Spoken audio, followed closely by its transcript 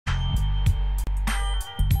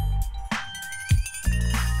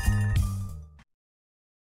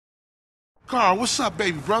Carl, what's up,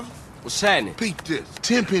 baby brother? What's happening? Peep this.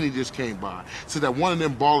 Tenpenny just came by. Said that one of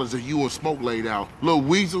them ballers that you and Smoke laid out, Lil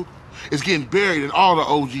Weasel, is getting buried and all the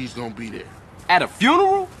OGs gonna be there. At a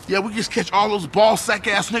funeral? Yeah, we just catch all those ball sack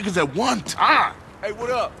ass niggas at one time. Hey, what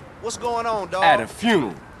up? What's going on, dog? At a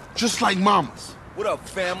funeral. Just like mamas. What up,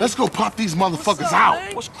 family? Let's go pop these motherfuckers What's up, out.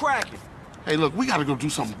 man? What's cracking? Hey, look, we gotta go do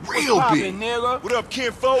something real big. Nigga? What up,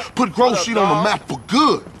 kinfolk? Put Grove Street on the map for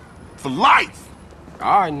good. For life.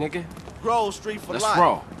 All right, nigga. Grove Street for life. Let's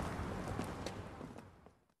roll.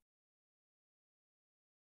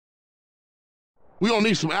 We gonna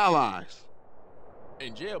need some allies.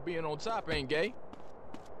 In jail, being on top ain't gay.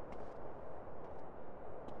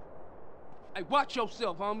 Hey, watch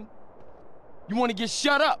yourself, homie. You wanna get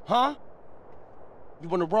shut up, huh? You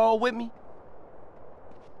wanna roll with me?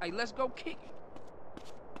 Hey, let's go kick it.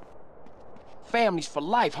 Families for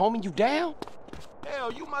life, homie. You down?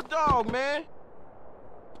 Hell, you my dog, man.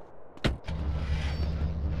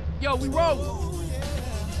 Yo, we roll.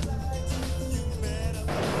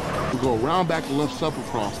 We go around back to left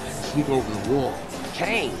Sepulcros and sneak over the wall.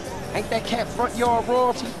 Kane, ain't that cat front yard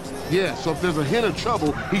royalty? Yeah, so if there's a hint of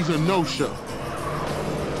trouble, he's a no-show.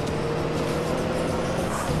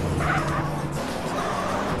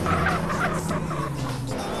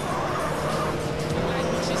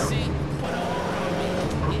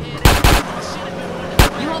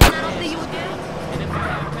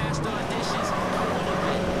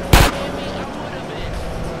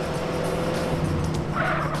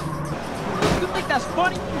 That's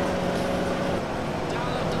funny.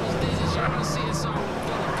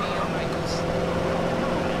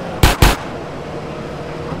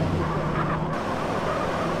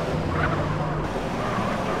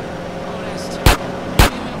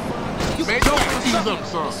 You man, don't ease up,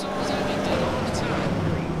 son.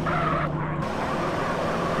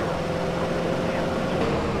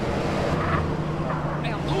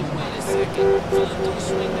 Don't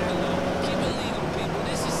swing that low. Keep it legal, people.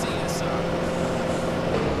 This is CSR.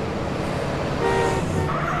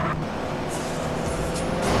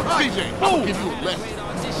 CJ, I'm gonna give you a lesson. Great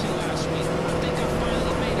audition last week. I think I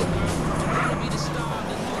finally made it, girl. I'm gonna be the star of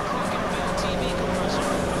the new Clark and Bell TV commercial.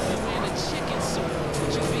 I've been wearing a chicken suit.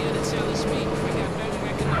 Would you be able to tell it's me? I got very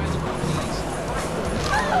recognizable knees.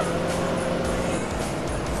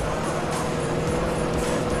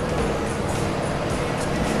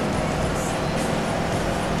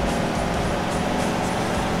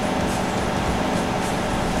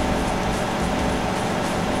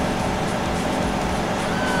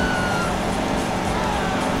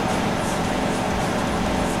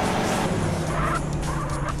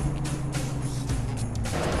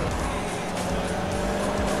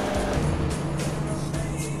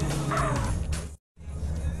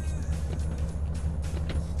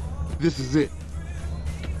 This is it.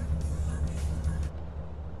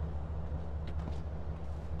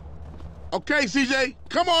 Okay, CJ,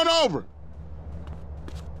 come on over.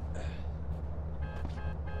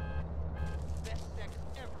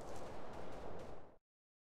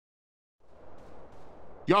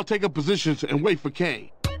 Y'all take up positions and wait for Kane.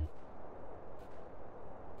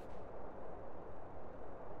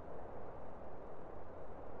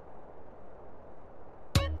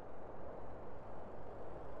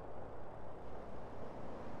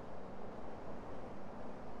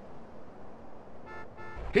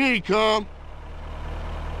 Here he come.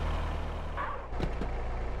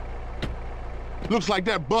 Looks like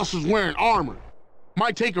that buster's wearing armor.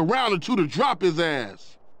 Might take a round or two to drop his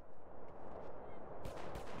ass.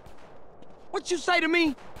 What you say to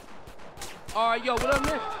me? All right, yo, what up,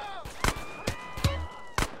 man?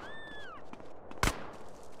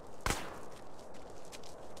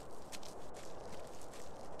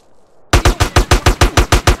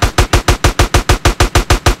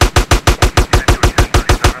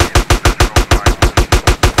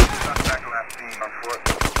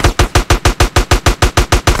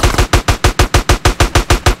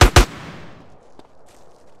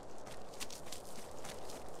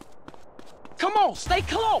 Come on, stay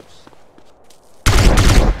close.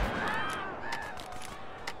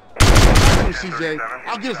 Hey, CJ,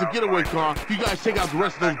 I'll get us a getaway car. You guys take out the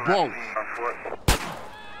rest of those ballers.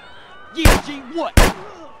 Yeah, G, what?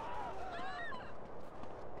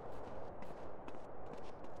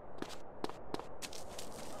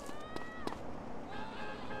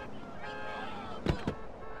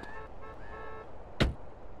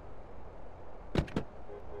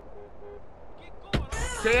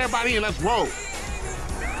 Okay, everybody in, let's roll.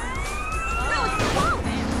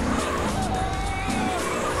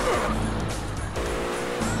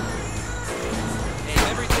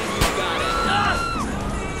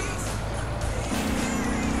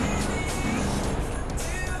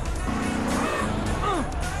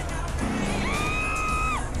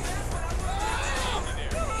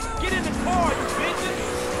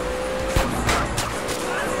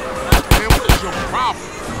 off!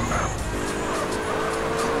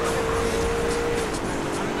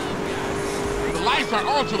 The lights are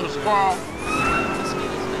on to us, Carl.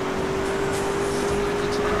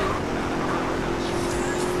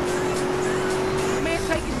 Man,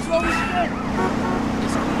 take it slow as shit.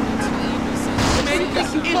 Man, you got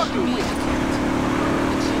some issue with it.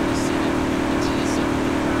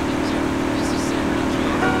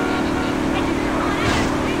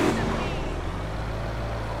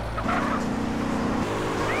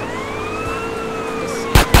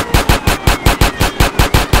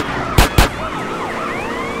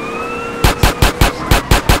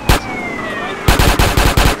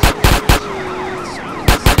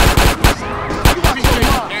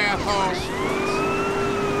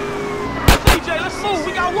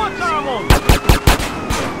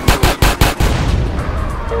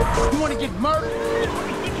 You want to get murdered?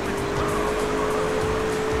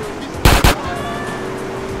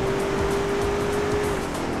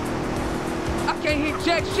 I can't hit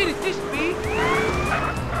jack shit at this speed.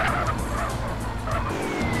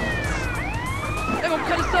 They gonna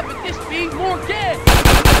cut us up at this speed. More gas.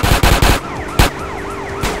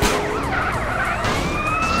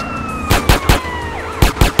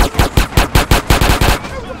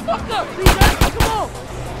 Hurry the fuck up, CJ. Come on.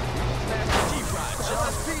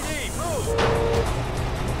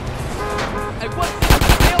 Hey, what the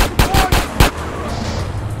hell is going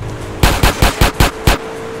on?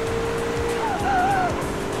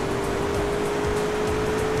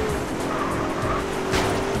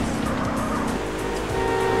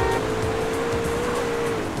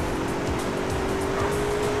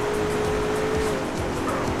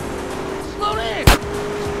 Slow down!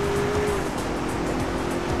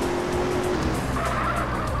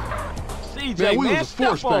 CJ, Man, we man, was a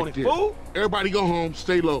force step on back it, there. fool. Everybody go home,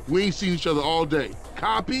 stay low. We ain't seen each other all day.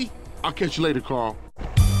 Copy? I'll catch you later, Carl.